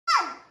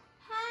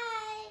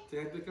Say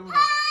hi to the camera.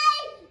 Hi!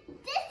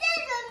 This is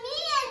me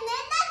and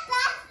then that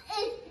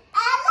is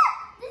Ella.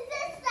 This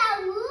is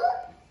Saul.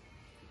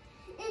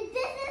 And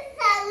this is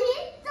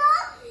Salito.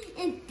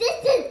 And this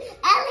is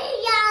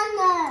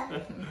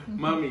Eliana.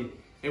 Mommy.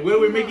 And what are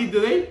we making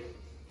today?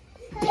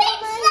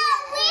 Pizzeria!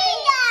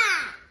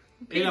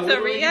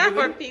 Pizzeria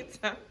or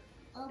pizza?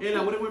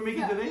 Ella, what are we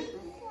making today?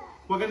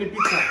 What kind of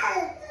pizza?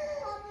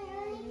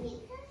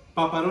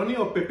 Pepperoni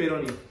or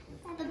pepperoni?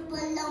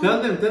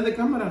 Pepperoni. Tell the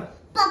camera.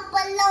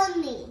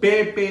 Pepperoni.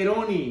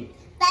 Pepperoni.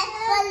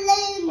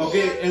 Pepperoni.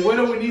 Okay, and what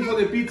do we need for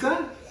the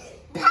pizza?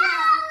 Powder.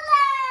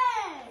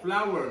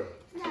 Flour.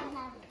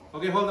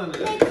 Okay, hold on.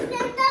 Mix Olive in the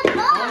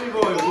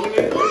bowl. oil. We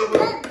need olive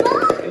oil.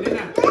 The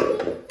Elena, bowl.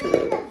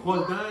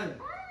 hold on.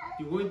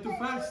 You're going too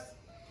fast.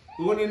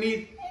 We're going to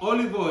need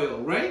olive oil,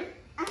 right?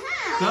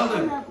 Tell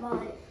them. Olive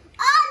oil.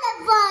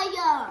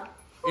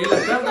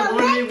 Ella, tell them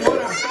we're going to need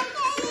water.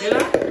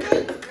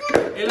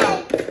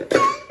 Ella,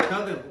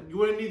 tell them you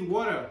will need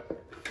water.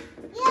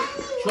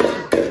 Show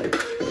them.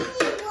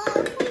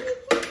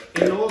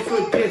 And also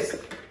yeast.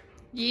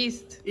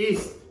 Yeast.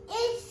 Yeast.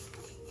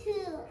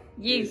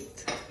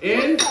 Yeast.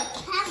 And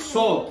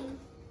salt.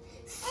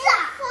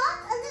 Salt.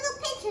 A little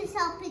pinch of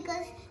salt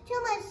because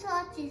too much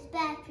salt is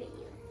bad for you.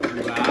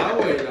 Wow,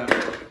 Ella.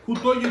 Who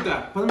told you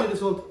that? Pass me the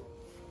salt.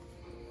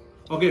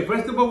 Okay,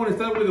 first of all, we're going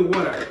to start with the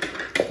water.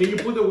 Can you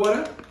put the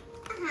water?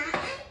 I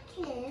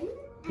can.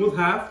 Put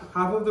half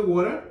of the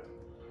water.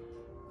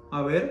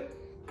 A ver.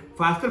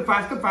 Faster,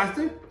 faster,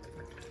 faster.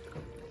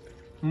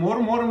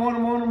 More.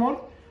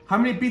 How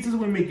many pizzas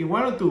we making?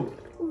 1 or 2?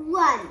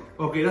 1.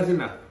 Okay, that's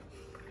enough.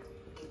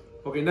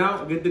 Okay,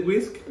 now get the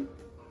whisk.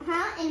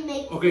 And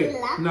make Okay,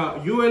 now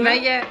you, Ella,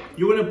 Not yet.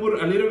 you want to put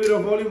a little bit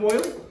of olive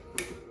oil?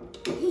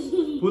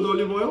 Put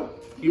olive oil.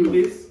 Give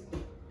me this.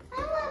 I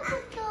want to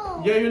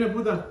go. Yeah, you want to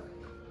put that.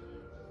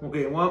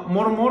 Okay,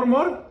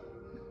 more.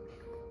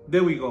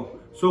 There we go.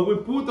 So we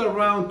put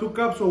around 2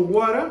 cups of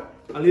water,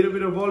 a little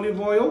bit of olive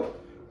oil,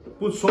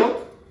 put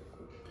salt,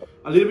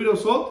 a little bit of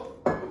salt.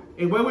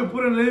 And why we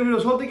put a little bit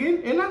of salt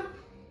again, Ella?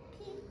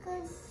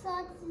 Because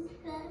salt is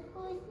bad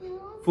for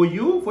you. For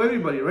you, for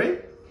everybody,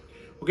 right?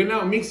 Okay,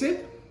 now mix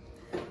it.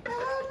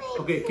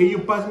 Okay, can you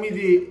pass me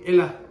the,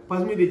 Ella,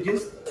 pass me the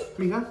yeast,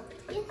 mija?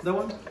 Yes. That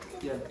one?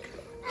 Yeah.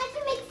 I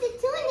can mix it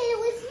too and it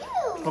was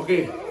you.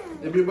 Okay,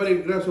 everybody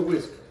grabs a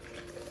whisk.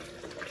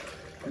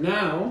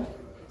 Now,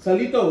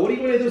 Salito, what are you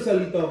going to do,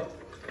 Salito?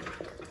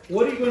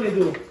 What are you going to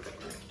do?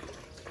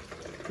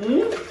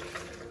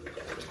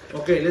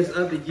 Okay, let's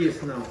add the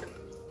yeast now.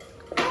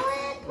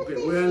 Okay,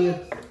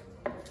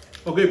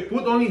 okay,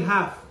 put only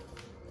half.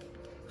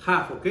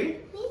 Half, okay?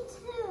 Me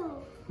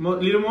too.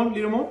 Little more.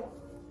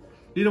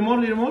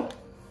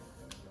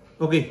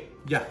 Okay,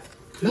 yeah.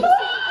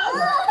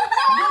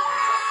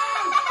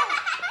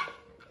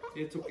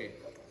 It's okay.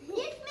 Just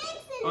mix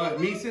it. Alright,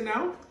 mix it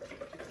now.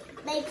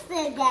 Mix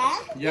it again.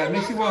 Yeah,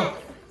 mix it well.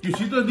 You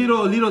see those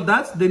little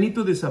dots? They need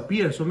to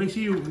disappear. So make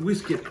sure you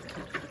whisk it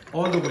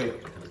all the way.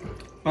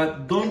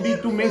 But don't be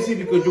too messy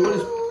because you're going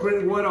to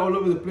spread water all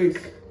over the place.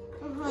 It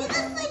looks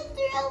like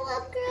throw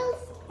up, girls.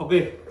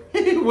 Okay.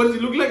 What does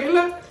it look like,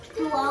 Ella?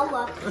 Throw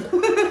up.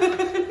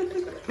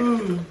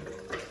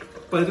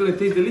 But it's going to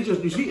taste delicious.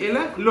 You see,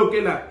 Ella? Look,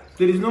 Ella.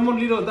 There is no more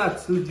little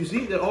dots. Look, you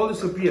see? They all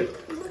disappeared.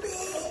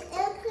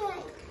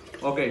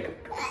 Okay.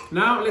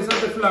 Now let's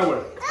add the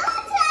flour.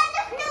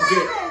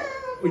 Okay.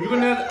 You're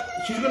gonna add,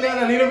 she's going to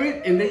add a little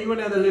bit and then you're going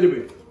to add a little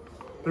bit.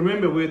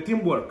 Remember, we're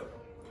teamwork.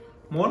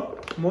 More.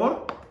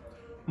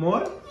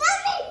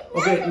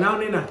 Okay, now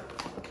Nina.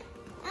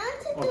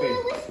 Okay.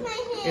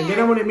 And then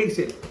I'm going to mix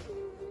it.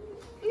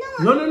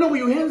 No, with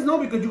your hands, no,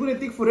 because you're going to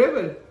take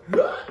forever.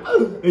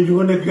 And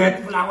you're going to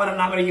get flour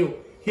all over you.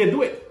 Here,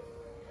 do it.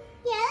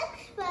 Yes,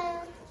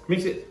 but...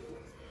 Mix it.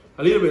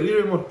 A little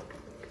bit more.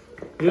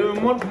 A little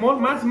bit more,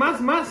 más.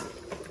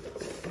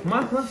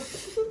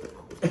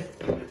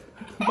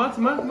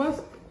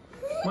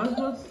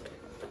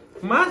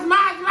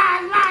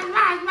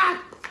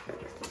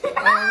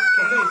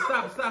 Okay,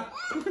 stop.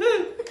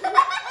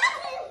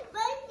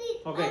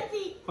 Okay,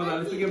 hold on,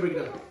 let's take a break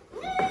now.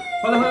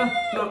 Hold on.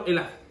 No,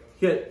 Ella.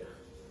 Here.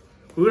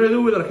 We're going to do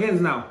it with our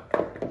hands now.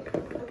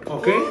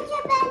 Okay?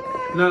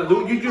 Now,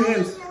 use your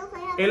hands.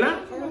 Ella,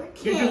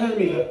 use your hands,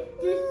 Mila.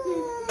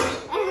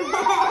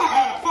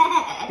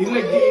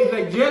 It's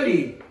like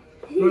jelly.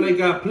 No, like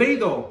a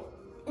Play-Doh.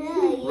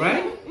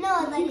 Right?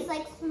 No, it's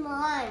like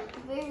slime.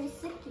 Very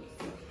sticky.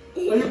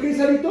 Are you okay,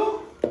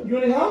 Salito? You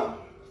want to help?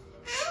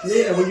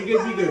 Later, when you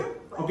get bigger.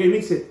 Okay,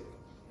 mix it.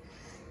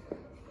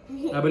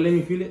 Let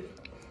me feel it.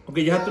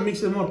 Okay, you have to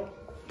mix it more.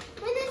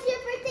 When is your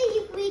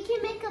birthday? We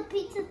can make a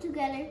pizza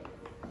together.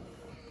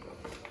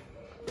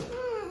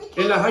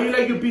 Ella, how you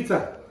like your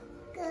pizza?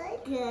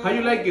 Good. How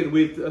you like it?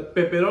 With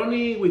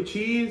pepperoni, with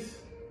cheese?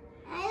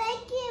 I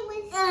like it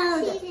with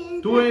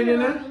cheese. Do it,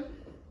 Ella.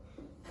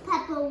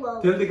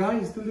 Pepperoni. Tell the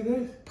guys.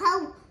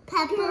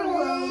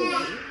 Pepperoni.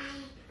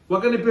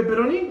 What kind of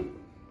pepperoni?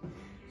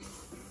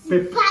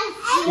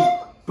 Spicy.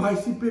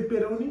 Spicy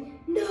pepperoni?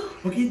 No.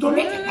 Okay, don't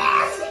make it.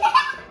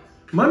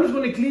 Mommy's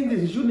gonna clean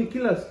this. It shouldn't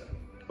kill us.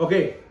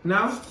 Okay,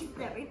 now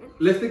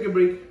let's take a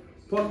break.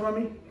 Pause,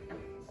 mommy.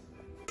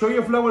 Show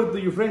your flowers to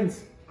your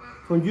friends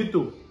from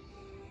YouTube.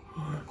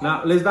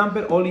 Now let's dump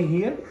it all in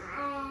here,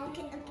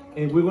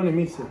 and we're gonna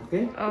mix it.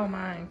 Okay? Oh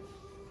my.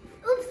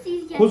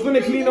 Oopsies. Who's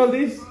gonna clean all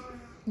this?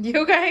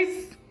 You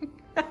guys.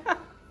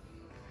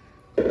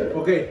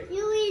 Okay.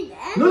 You eat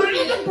No, no,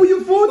 no, don't put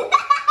your food.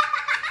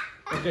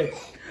 Okay.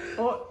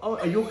 Oh,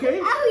 are you okay?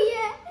 Oh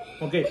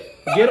yeah. Okay.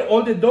 Get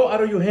all the dough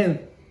out of your hand.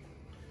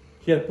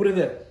 Here, put it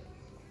there.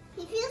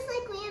 It feels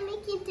like we are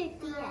making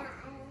tortilla.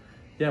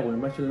 Yeah,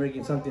 we're actually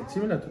making something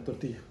similar to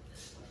tortilla.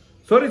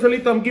 Sorry,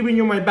 Solito, I'm giving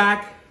you my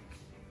back.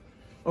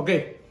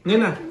 Okay,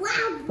 Nena,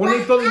 Wow. pon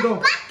ahí todo el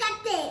dough.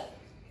 Aguacate.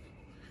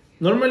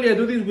 Normally I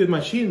do this with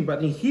machine,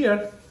 but in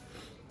here,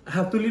 I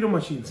have two little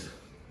machines.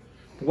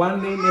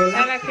 One named Ella.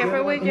 Ella,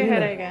 careful with your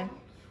head again.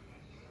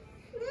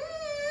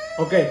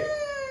 Okay.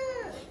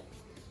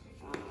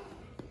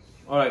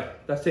 All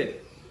right, that's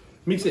it.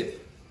 Mix it.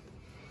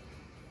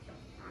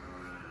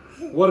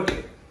 Work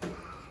it.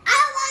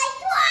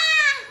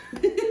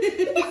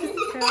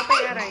 Se va a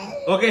pegar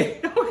ahí.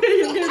 Okay,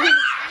 okay.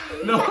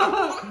 No.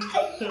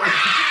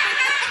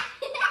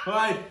 All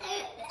right.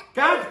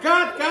 Cut.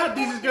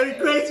 This is getting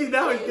crazy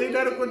now. It's getting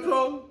out of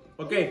control.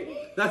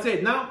 Okay, that's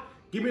it. Now,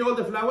 give me all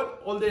the flour,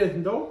 all the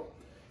dough,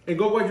 and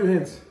go wash your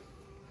hands.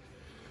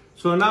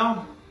 So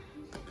now,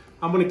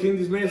 I'm going to clean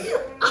this mess.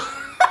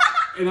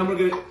 And I'm going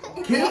to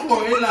get...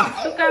 Careful, Ella.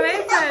 Tu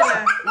cabeza,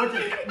 Ella. Watch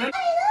it.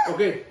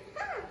 Okay.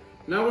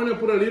 Now we're going to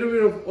put a little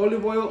bit of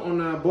olive oil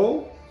on a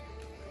bowl.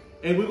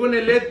 And we're going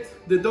to let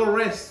the dough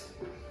rest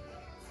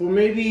for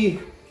maybe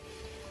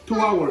 2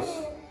 hours.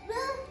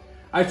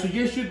 I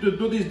suggest you to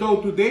do this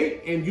dough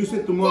today and use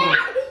it tomorrow.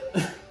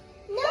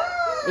 No.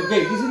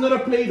 Okay, this is not a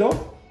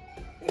Play-Doh.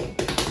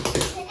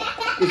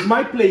 It's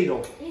my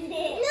Play-Doh. No.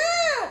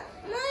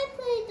 My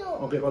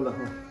Play-Doh. Okay, hold on.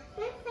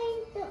 My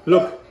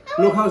Play-Doh.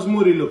 Look how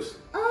smooth it looks.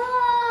 Oh,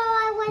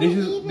 I want to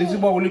eat This is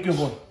what we're looking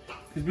for.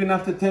 It's been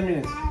after 10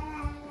 minutes.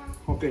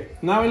 Okay,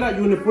 now Ella,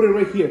 you're gonna put it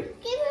right here.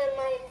 Give me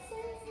my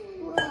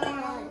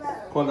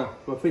phone. Hold on,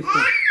 your face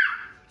down.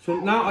 So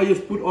now I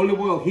just put olive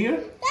oil here,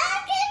 Dad,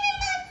 give me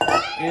my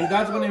phone. and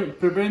that's gonna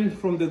prevent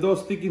from the dough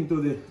sticking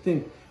to the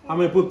thing. I'm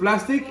gonna put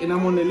plastic, and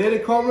I'm gonna let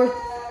it cover.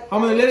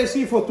 I'm gonna let it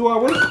sit for 2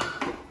 hours,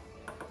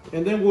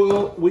 and then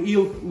we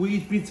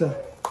eat pizza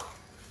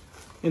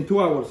in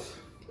 2 hours.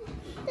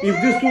 If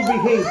this two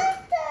behave,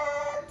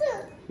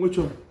 which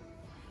one?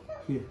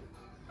 Here.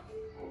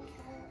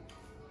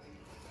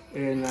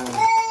 And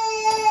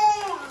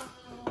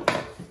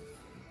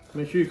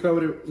make sure you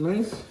cover it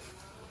nice.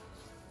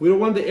 We don't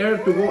want the air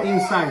to go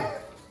inside.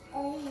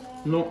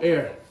 No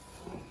air.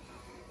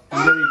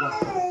 And there you go.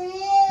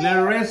 Let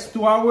it rest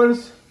 2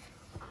 hours.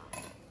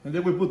 And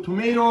then we put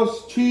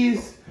tomatoes,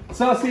 cheese,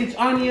 sausage,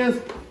 onions,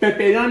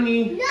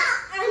 pepperoni. Not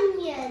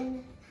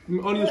onion.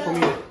 Onions for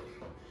me.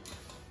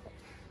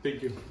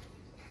 Thank you.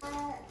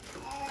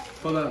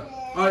 Hold on.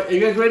 Alright, are you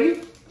guys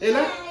ready?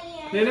 Ella?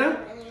 Nena?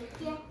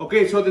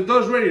 Okay, so the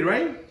dough's ready,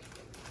 right?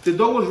 The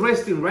dough was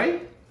resting,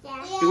 right?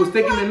 It was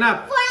taking a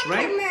nap,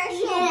 right?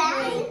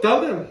 Yeah.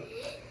 Tell them.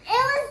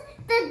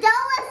 The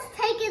dough was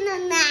taking a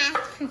nap.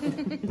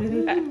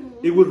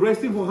 It was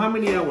resting for how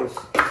many hours?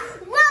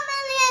 1,000,000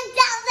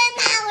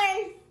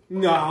 hours.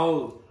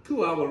 No,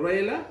 2 hours,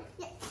 right, Ella?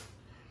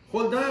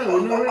 Hold on,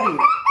 we're not ready.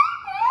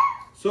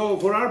 So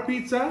for our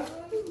pizza,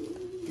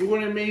 we're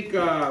gonna make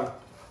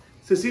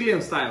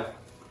Sicilian style.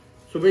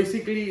 So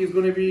basically, it's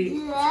gonna be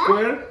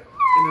square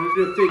and a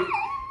little thick.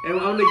 And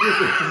I'm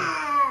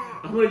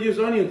gonna use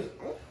onions.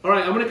 All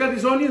right, I'm gonna cut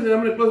these onions and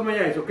I'm gonna close my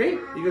eyes. Okay?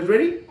 You guys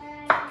ready?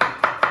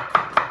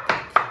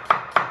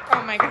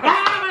 Oh my God.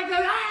 Ah, my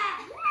God!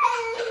 Ah!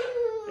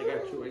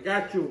 I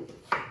got you.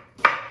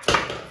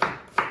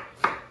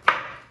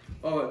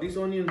 Oh, this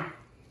onion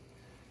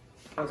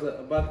has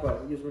a bad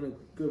part. We just wanna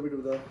get rid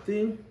of that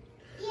thing.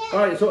 All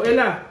right, so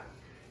Elena,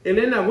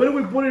 when are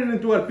we putting it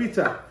into our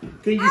pizza?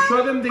 Can you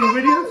show them the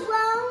ingredients?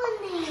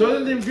 Pepperoni. Show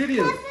them the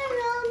ingredients. Pepperoni.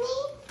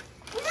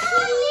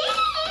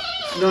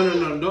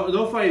 No,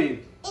 don't fight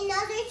it.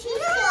 Another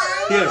cheese.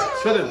 Here,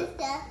 show them.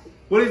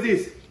 What is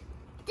this?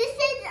 This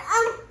is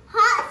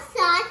hot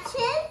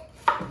sausages.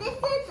 This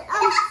is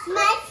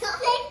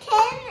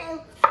Mexican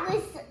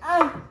with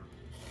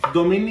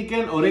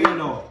Dominican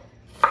oregano.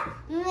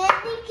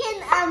 Mexican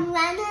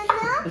banana.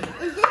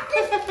 And this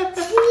is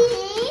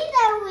cheese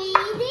that we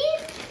eating.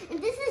 And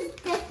this is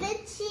different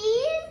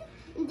cheese.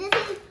 And this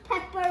is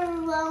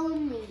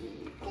pepperoni.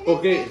 Can I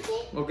Okay, touch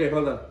it? okay,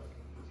 hold on.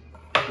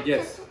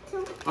 Yes.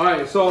 All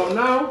right, so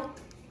now,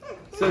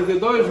 since the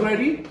dough is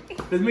ready,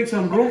 let's make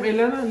some room,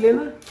 Elena.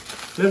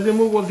 Let's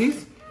remove all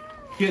this.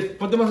 Here,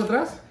 ponte más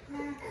atrás.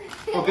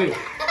 Okay.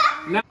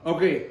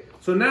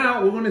 So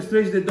now we're gonna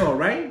stretch the dough,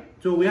 right?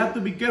 So we have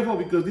to be careful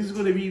because this is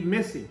gonna be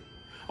messy.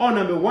 Oh,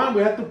 number one,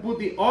 we have to put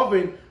the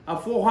oven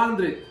at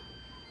 400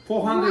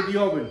 the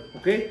oven,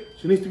 okay?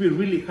 So it needs to be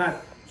really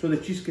hot so the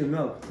cheese can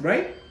melt,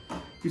 right?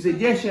 You say,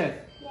 yes, chef.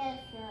 Yes,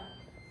 sir.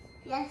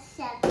 Yes,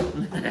 chef.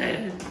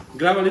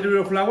 Grab a little bit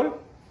of flour.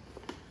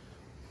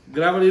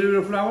 Grab a little bit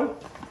of flour.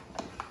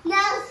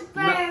 Now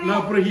spread.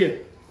 Now put it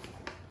here.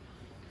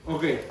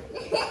 Okay,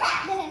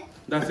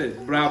 that's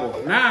it.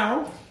 Bravo.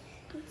 Now,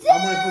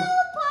 I'm gonna put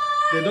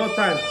the dough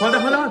time. Hold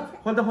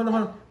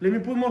on. Let me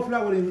put more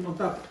flour in on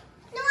top.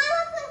 No, I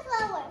want to put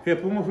flour. Here,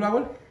 put more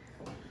flour.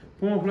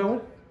 Put more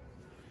flour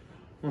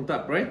on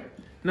top, right?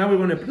 Now we're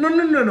gonna.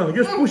 No.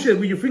 Just push it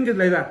with your fingers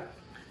like that.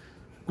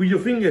 With your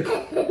fingers.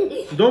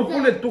 Don't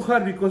pull it too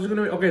hard because it's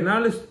gonna be. Okay, now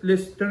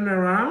let's turn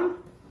around.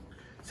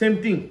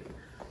 Same thing.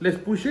 Let's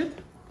push it.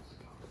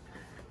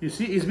 You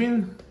see, it's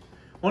been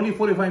only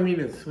 45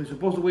 minutes. We're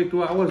supposed to wait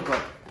 2 hours,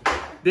 but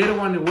they don't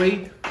want to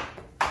wait.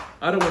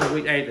 I don't want to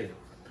wait either.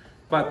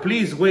 But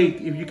please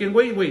wait. If you can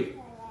wait, wait.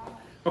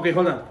 Okay,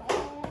 hold on.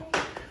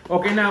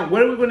 Okay, now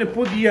where are we gonna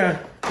put the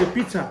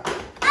pizza?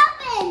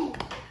 Open.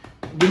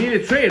 We need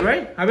a tray,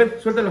 right? A ver,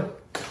 suéltalo.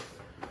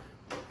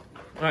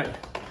 All right.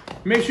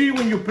 Make sure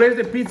when you press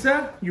the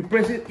pizza, you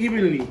press it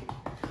evenly.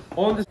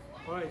 All right,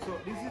 so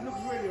this looks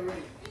ready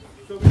already.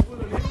 So we put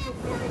a little bit of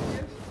flour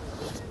here.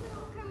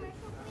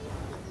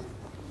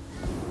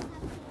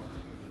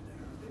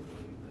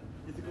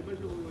 It's a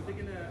commercial. We're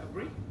taking a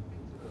break.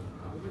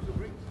 A commercial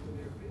break.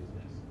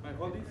 All right,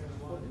 hold this.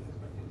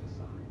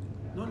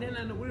 No,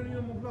 we don't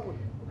need more flour.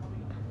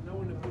 Now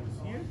we're gonna put this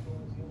here,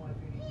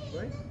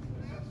 right?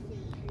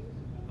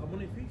 I'm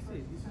gonna fix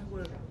it. This is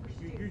where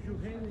you use your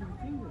hand and your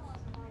fingers.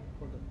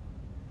 Hold on.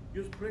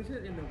 Just press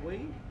it in a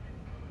way,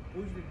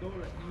 push the dough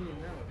like in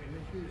and out, and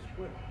make sure it's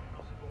square.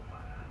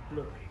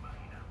 Look.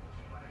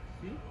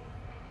 See?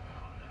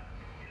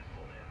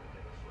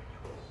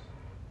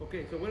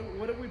 Okay, so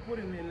what are we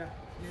putting in la?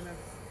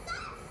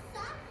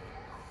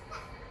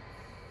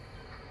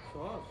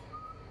 Sauce.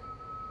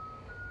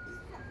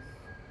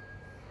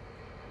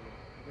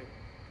 Okay.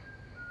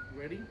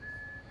 Ready?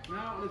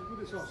 Now let's put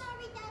the sauce.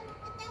 Sorry, Dad.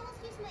 That was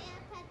just my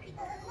iPad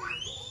because.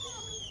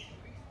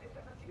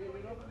 You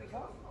open the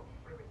sauce?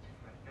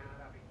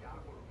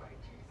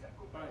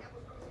 Alright.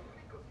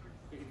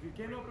 If you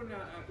can open a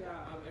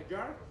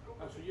jar,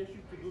 I suggest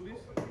you to do this.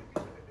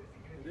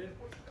 And then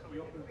you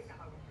open it.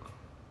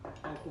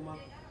 Oh, come on.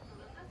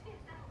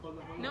 Hold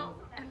on. No.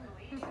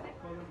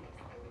 Hold on.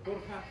 Pour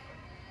half.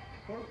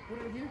 Put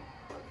it here.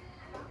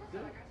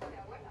 There.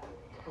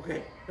 Okay,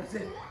 that's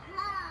it.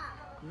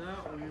 Now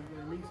we're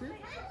gonna mix it.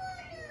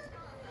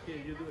 Okay,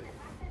 you do it.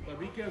 But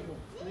be careful.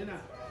 Nena,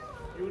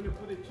 you want to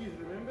put the cheese.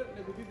 Remember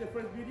that we did the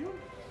first video?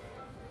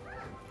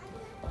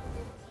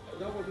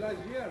 That was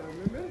last year,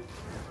 remember?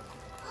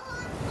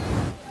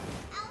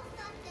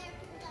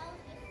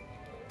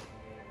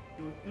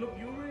 Look,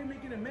 you're already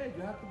making a mess.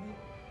 You have to be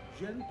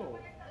gentle.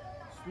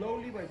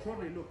 Slowly but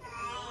surely, look.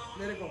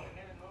 Let it go.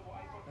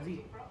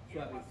 Así,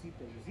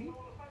 suavecito, you see?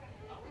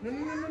 No,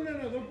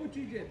 don't put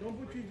cheese yet. We're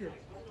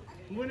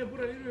going to put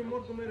a little bit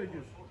more tomato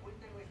juice.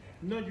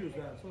 No juice,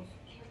 sauce.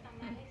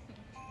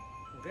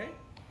 Okay?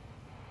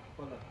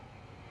 Hold on. I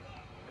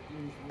think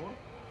we need some more.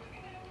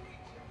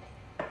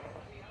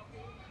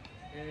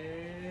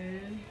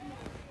 And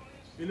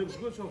it looks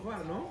good so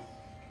far, no?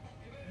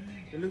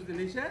 It looks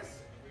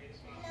delicious.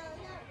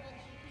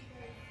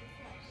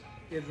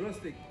 It's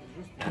rustic.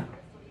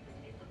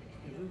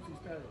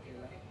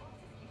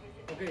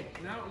 Okay,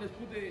 now let's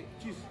put the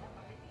cheese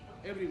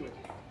everywhere.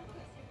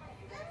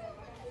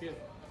 Here.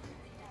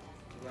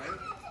 Right?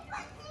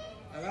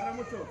 Agarra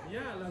mucho.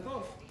 Yeah, las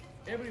dos.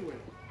 Everywhere.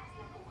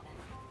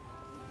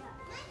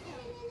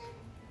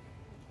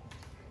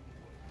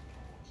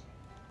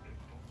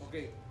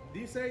 Okay,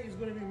 this side is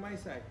going to be my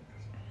side.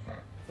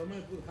 So I'm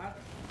going to put hot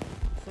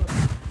sauce.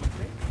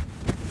 Okay?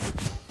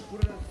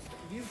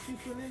 Give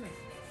cheese to Nena.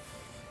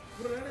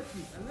 Put a lot of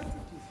cheese. I love the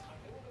cheese.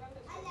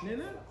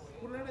 Nena,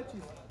 put a lot of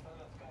cheese.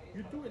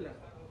 You too, Ella.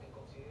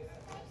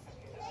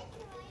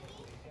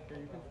 Yeah,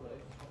 you can try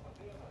it.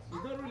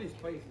 It's not really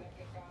spicy.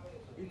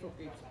 It's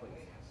okay, it's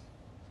spicy.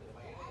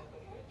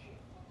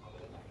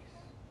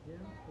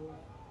 Yeah, well,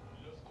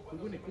 we're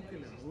going to cook it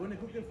now. We're going to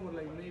cook it for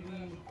like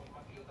maybe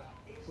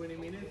 20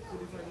 minutes,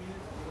 45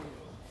 minutes.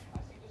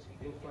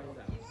 We'll find out.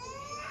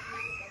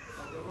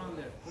 Like around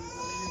there. 45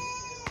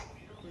 minutes,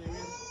 20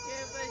 minutes.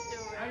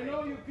 I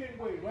know you can't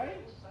wait, right?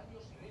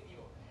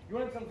 You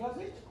want some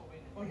sausage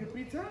on your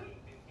pizza?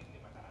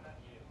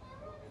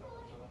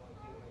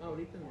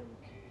 Ahorita, mi amor.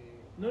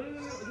 No.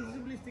 This is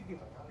simply sticky.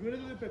 You want to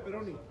do the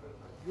pepperoni?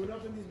 You want to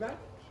open this bag?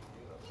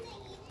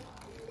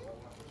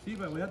 See,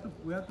 but we have to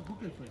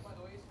cook it first.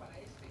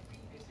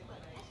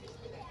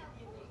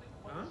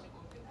 Huh?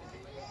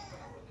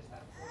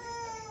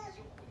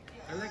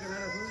 I like a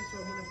lot of sausage, so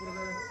I'm gonna put a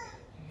lot of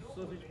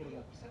sausage for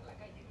that.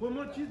 Put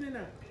more cheese in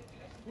there.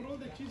 Put all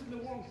the cheese in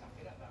the wall.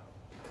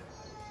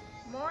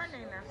 More,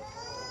 Nena.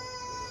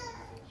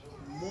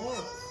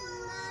 More.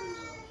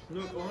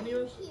 Look,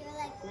 onions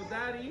for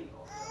Daddy.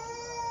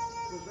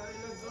 Because Daddy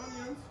loves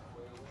onions.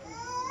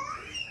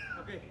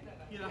 Okay,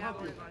 here, I'll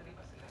help you.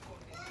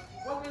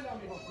 What will I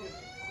help you?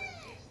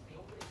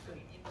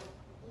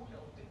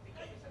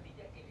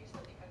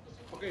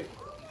 Okay.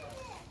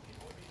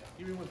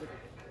 Give me 1 second.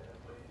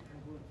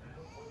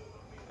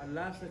 A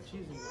lot of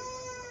cheese in there.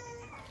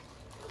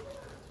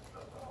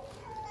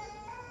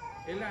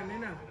 Ella,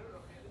 nena,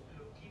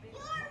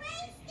 You're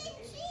wasting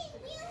cheese.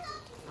 You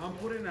have I'm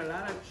putting a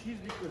lot of cheese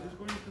because it's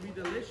going to be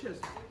delicious.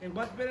 And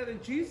what's better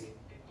than cheese?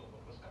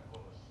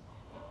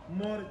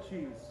 More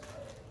cheese.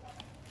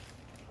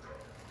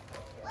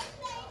 what's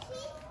better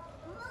cheese?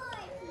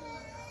 More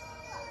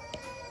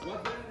cheese.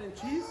 What's better than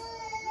cheese?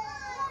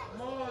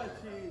 More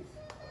cheese.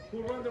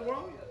 Who run the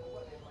world?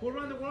 Who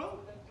run the world?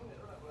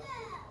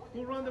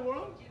 Who run the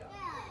world?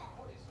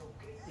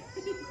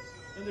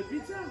 And the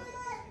pizza?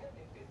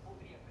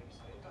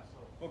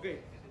 Okay.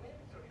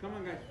 Come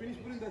on, guys. Finish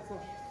putting that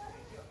stuff.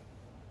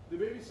 The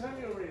baby's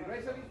hungry already,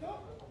 right, Salito?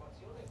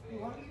 You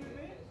hungry,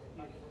 baby?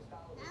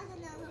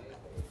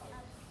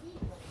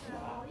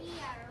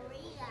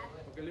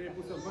 Okay, let me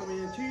put some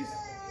Parmesan cheese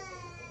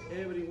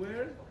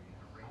everywhere.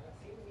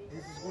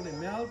 This is gonna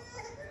melt.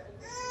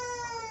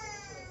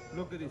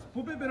 Look at this.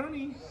 Put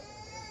pepperoni.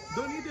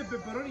 Don't eat the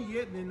pepperoni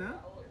yet, Nena.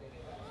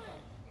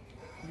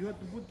 You have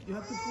to put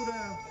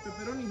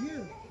pepperoni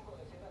here.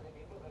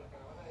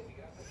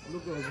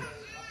 Look at this.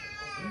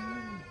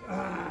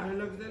 Ah, it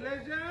looks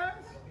delicious.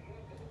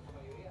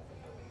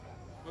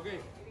 Okay.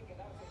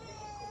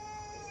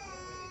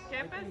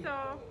 ¿Qué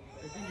pasó?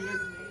 I think you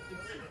guys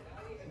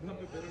not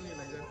pepperoni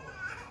like that.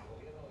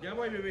 Ya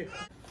voy, baby.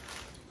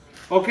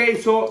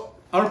 Okay, so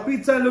our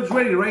pizza looks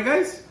ready, right,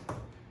 guys?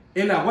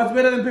 Ella, what's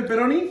better than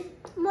pepperoni?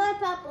 More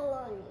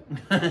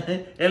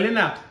pepperoni.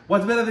 Elena,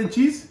 what's better than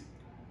cheese?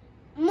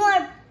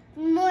 More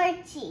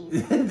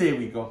cheese. There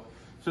we go.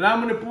 So now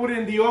I'm gonna put it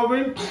in the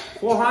oven,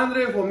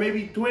 400 for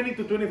maybe 20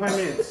 to 25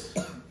 minutes.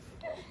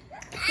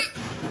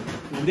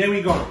 And there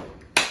we go.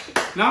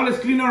 Now let's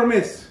clean our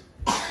mess.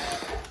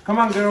 Come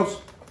on,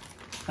 girls.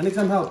 I need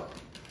some help.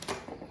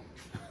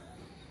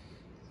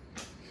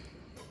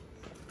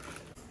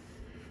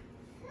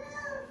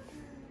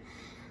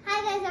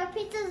 Hi guys, our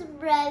pizza's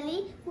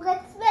ready.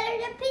 What's better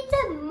than pizza?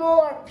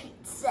 More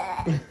pizza.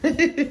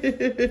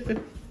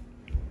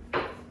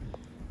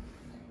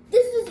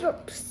 This is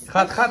ropes.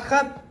 Hot, hot,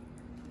 hot.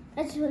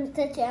 I just want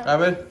to touch it. A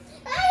ver.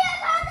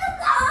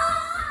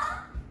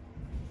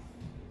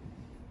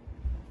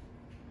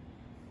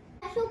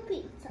 Special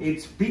pizza.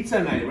 It's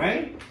pizza night,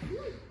 right?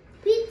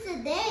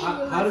 Pizza day,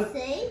 How you does would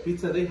say.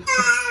 pizza day?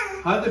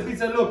 How does the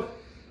pizza look?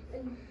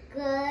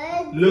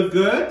 Good. Look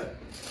good?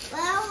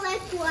 Well,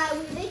 that's why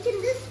we're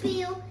making this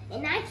meal,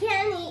 and I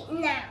can't eat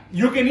now.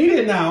 You can eat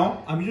it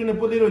now. I'm just gonna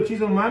put little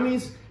cheese on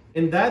mommy's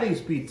and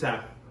daddy's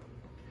pizza.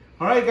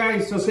 All right,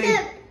 guys. So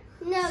say.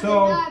 No,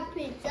 So, not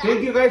pizza.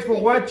 Thank you guys for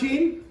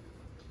watching.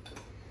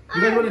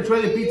 You guys want to try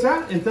the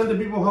pizza and tell the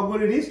people how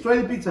good it is? Try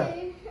the pizza.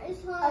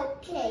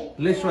 Okay.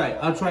 Let's try.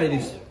 I'll try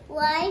this.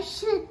 Why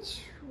should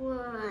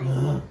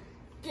try?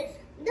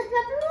 The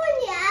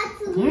pepperoni is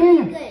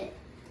absolutely good.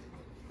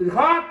 It's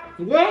hot.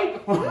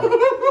 Wait.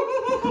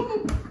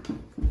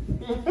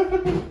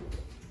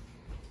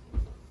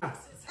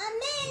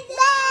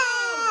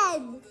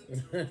 Amazing!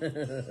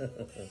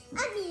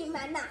 I'm eating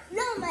my mouth,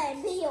 not my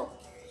meal.